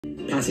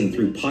Passing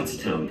through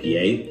Pottstown,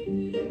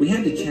 PA, we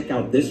had to check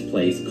out this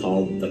place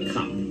called The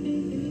Cup.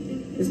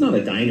 It's not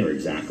a diner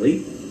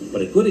exactly,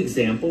 but a good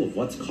example of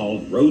what's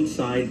called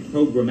roadside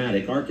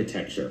programmatic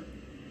architecture,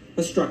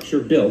 a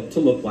structure built to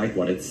look like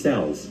what it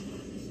sells.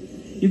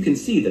 You can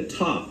see the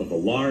top of a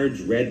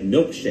large red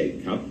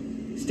milkshake cup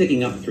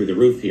sticking up through the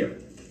roof here.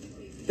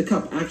 The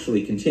cup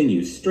actually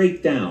continues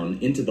straight down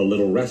into the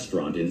little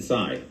restaurant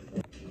inside.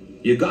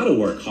 You gotta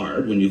work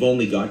hard when you've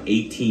only got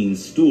 18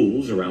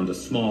 stools around a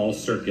small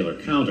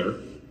circular counter,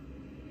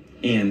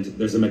 and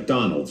there's a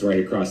McDonald's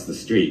right across the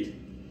street.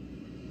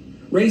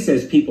 Ray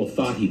says people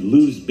thought he'd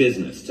lose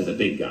business to the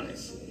big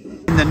guys.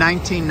 In the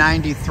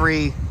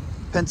 1993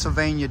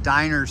 Pennsylvania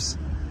Diners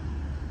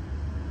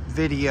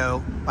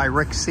video by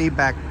Rick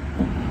Sebaks,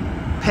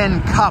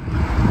 Penn Cup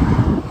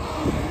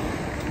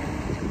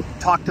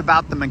talked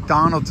about the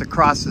McDonald's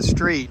across the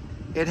street.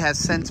 It has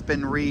since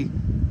been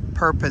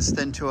repurposed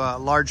into a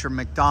larger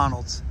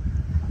McDonald's.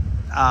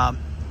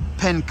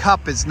 Penn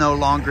Cup is no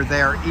longer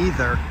there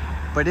either,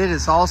 but it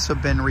has also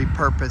been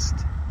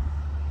repurposed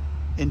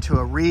into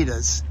a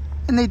Rita's,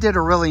 and they did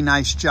a really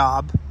nice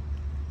job.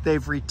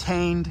 They've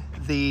retained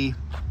the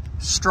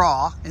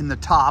straw in the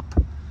top,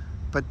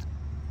 but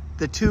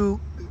the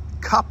two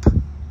Cup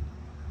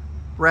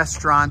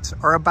restaurants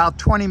are about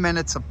 20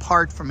 minutes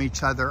apart from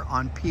each other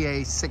on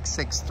PA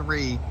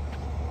 663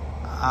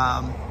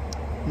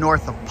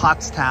 north of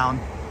Pottstown.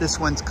 This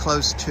one's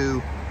close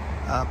to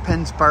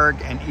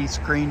Pennsburg and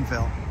East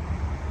Greenville.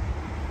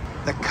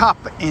 The Cup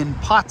in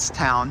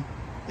Pottstown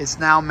is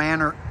now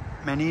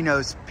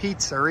Manino's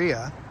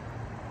Pizzeria,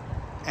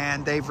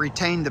 and they've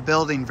retained the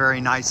building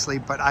very nicely,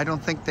 but I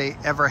don't think they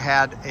ever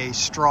had a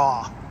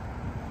straw.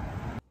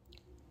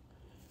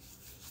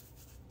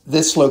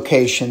 This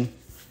location,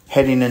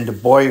 heading into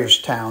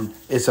Boyerstown,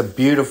 is a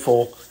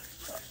beautiful,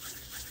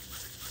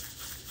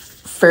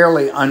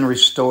 fairly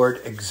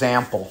unrestored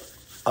example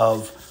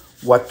of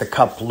what the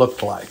Cup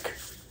looked like.